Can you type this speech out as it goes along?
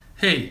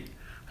Hey,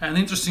 an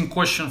interesting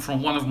question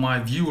from one of my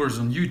viewers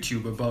on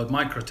YouTube about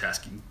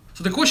microtasking.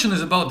 So the question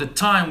is about the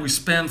time we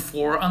spend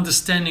for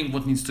understanding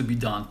what needs to be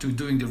done, to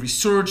doing the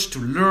research, to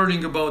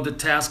learning about the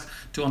task,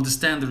 to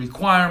understand the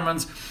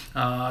requirements,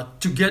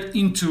 to get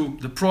into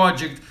the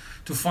project,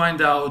 to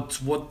find out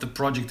what the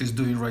project is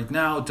doing right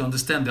now, to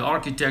understand the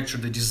architecture,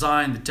 the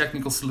design, the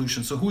technical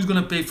solution. So who's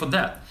going to pay for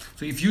that?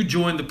 So if you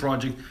join the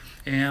project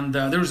and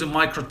there's a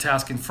micro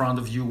task in front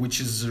of you, which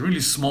is really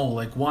small,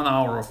 like 1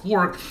 hour of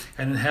work,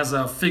 and it has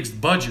a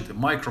fixed budget, a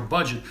micro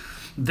budget,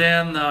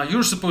 then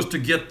you're supposed to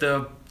get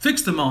the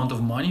fixed amount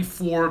of money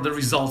for the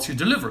results you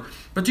deliver.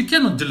 But you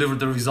cannot deliver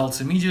the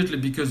results immediately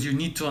because you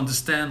need to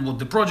understand what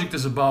the project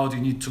is about. You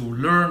need to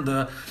learn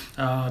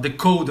the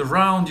code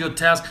around your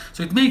task.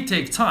 So it may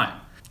take time.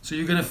 So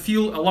you're going to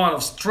feel a lot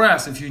of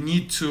stress if you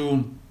need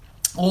to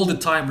all the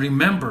time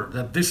remember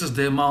that this is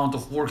the amount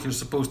of work you're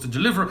supposed to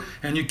deliver,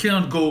 and you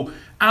cannot go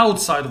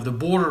outside of the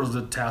border of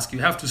the task. You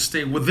have to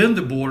stay within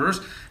the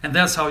borders, and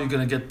that's how you're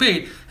going to get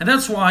paid. And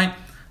that's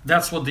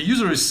what the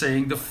user is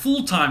saying. The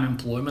full-time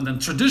employment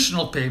and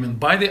traditional payment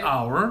by the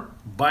hour,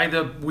 by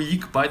the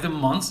week, by the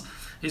month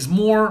is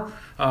more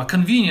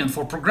convenient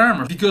for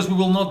programmers, because we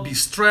will not be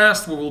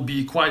stressed, we will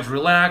be quite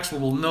relaxed, we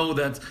will know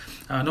that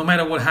no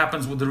matter what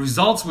happens with the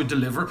results we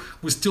deliver,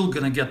 we're still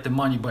going to get the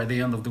money by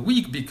the end of the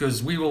week,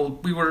 because we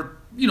were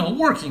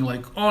working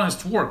like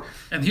honest work.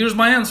 And here's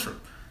my answer.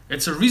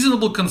 It's a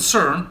reasonable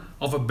concern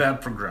of a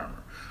bad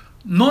programmer.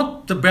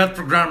 Not the bad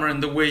programmer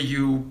in the way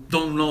you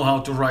don't know how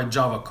to write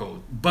Java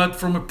code, but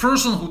from a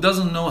person who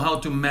doesn't know how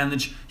to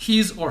manage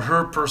his or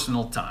her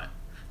personal time,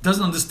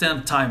 doesn't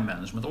understand time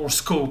management or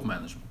scope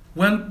management.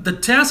 When the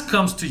task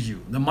comes to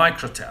you, the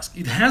microtask,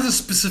 it has a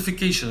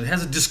specification, it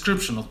has a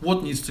description of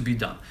what needs to be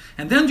done.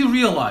 And then you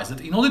realize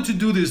that in order to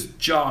do this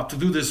job, to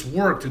do this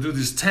work, to do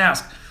this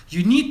task,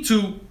 you need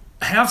to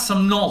have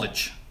some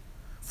knowledge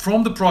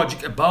from the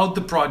project, about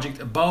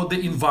the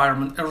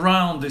environment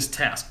around this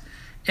task.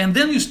 And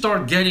then you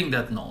start getting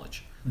that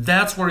knowledge.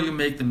 That's where you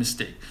make the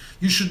mistake.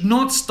 You should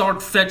not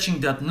start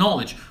fetching that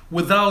knowledge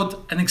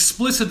without an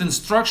explicit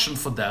instruction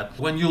for that.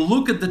 When you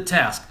look at the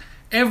task,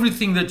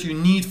 everything that you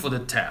need for the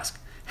task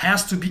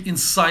has to be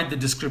inside the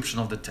description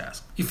of the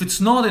task. If it's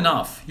not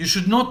enough, you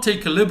should not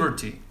take a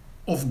liberty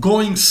of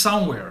going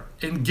somewhere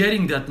and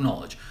getting that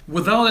knowledge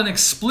without an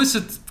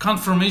explicit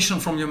confirmation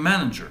from your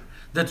manager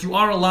that you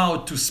are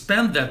allowed to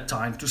spend that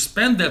time, to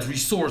spend that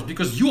resource,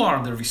 because you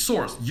are the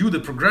resource. You, the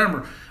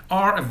programmer,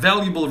 are a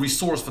valuable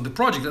resource for the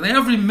project. And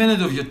every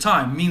minute of your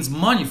time means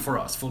money for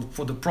us,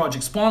 for the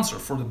project sponsor,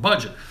 for the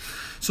budget.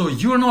 So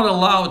you're not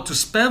allowed to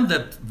spend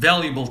that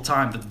valuable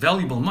time, that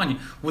valuable money,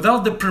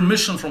 without the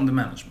permission from the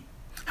management.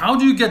 How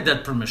do you get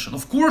that permission?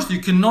 Of course, you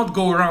cannot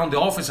go around the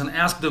office and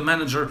ask the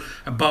manager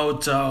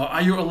about,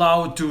 are you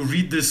allowed to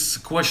read this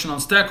question on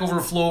Stack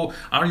Overflow?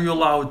 Are you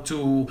allowed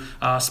to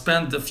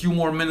spend a few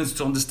more minutes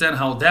to understand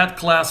how that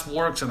class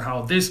works and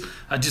how this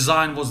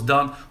design was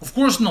done? Of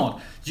course not.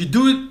 You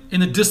do it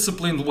in a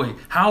disciplined way.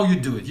 How you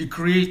do it? You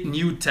create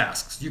new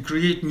tasks. You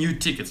create new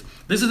tickets.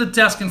 This is a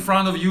task in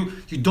front of you.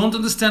 You don't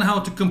understand how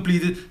to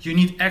complete it. You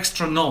need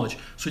extra knowledge.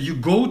 So you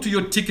go to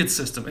your ticket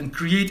system and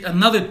create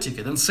another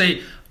ticket and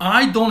say,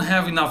 I don't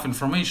have enough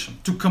information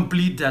to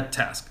complete that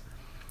task.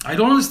 I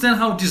don't understand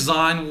how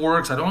design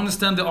works. I don't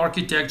understand the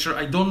architecture.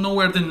 I don't know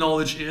where the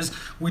knowledge is.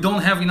 We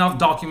don't have enough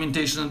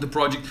documentation in the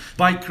project.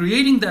 By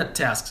creating that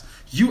task,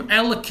 you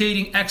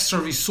allocating extra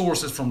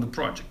resources from the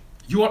project.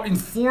 You are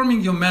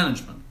informing your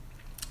management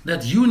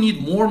that you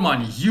need more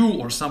money, you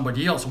or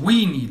somebody else.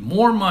 We need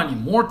more money,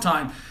 more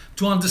time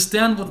to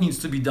understand what needs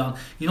to be done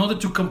in order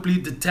to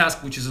complete the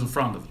task which is in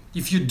front of you.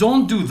 If you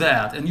don't do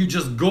that and you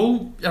just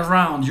go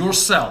around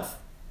yourself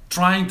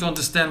trying to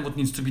understand what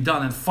needs to be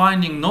done and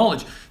finding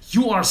knowledge,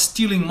 you are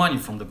stealing money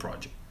from the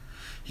project.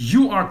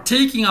 You are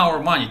taking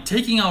our money,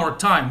 taking our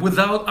time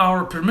without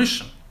our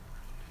permission.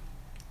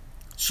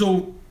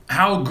 So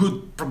how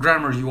good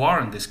programmer you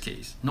are in this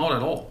case? Not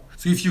at all.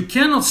 So if you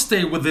cannot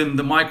stay within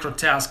the micro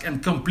task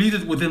and complete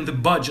it within the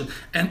budget,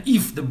 and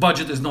if the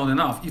budget is not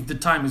enough, if the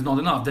time is not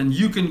enough, then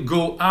you can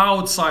go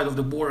outside of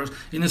the borders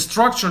in a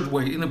structured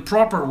way, in a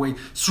proper way,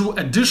 through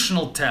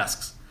additional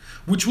tasks,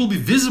 which will be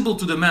visible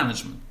to the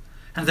management.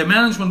 And the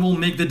management will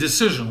make the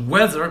decision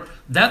whether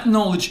that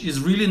knowledge is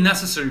really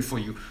necessary for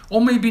you,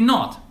 or maybe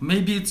not.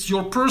 Maybe it's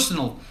your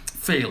personal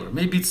failure.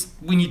 Maybe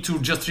we need to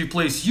just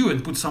replace you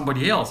and put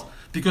somebody else,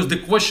 because the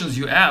questions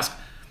you ask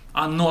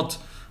are not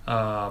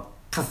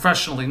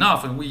professional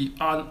enough, and we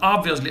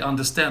obviously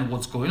understand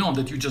what's going on,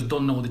 that you just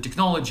don't know the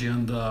technology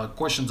and the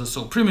questions are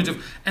so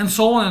primitive, and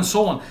so on and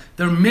so on.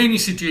 There are many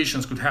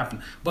situations could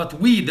happen, but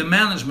we, the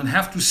management,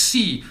 have to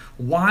see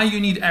why you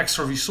need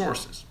extra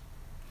resources,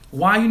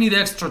 why you need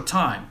extra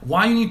time,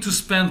 why you need to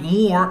spend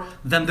more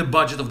than the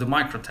budget of the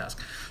microtask.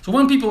 So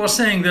when people are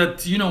saying that,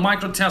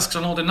 microtasks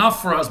are not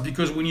enough for us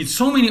because we need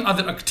so many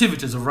other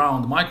activities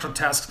around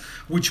microtasks,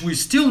 which we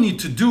still need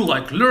to do,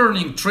 like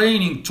learning,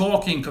 training,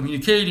 talking,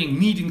 communicating,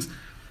 meetings,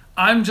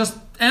 I'm just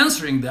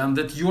answering them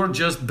that you're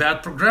just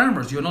bad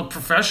programmers. You're not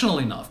professional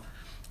enough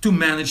to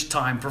manage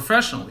time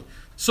professionally.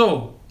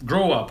 So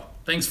Grow up.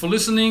 Thanks for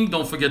listening.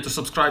 Don't forget to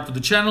subscribe to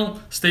the channel.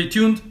 Stay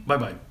tuned. Bye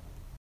bye.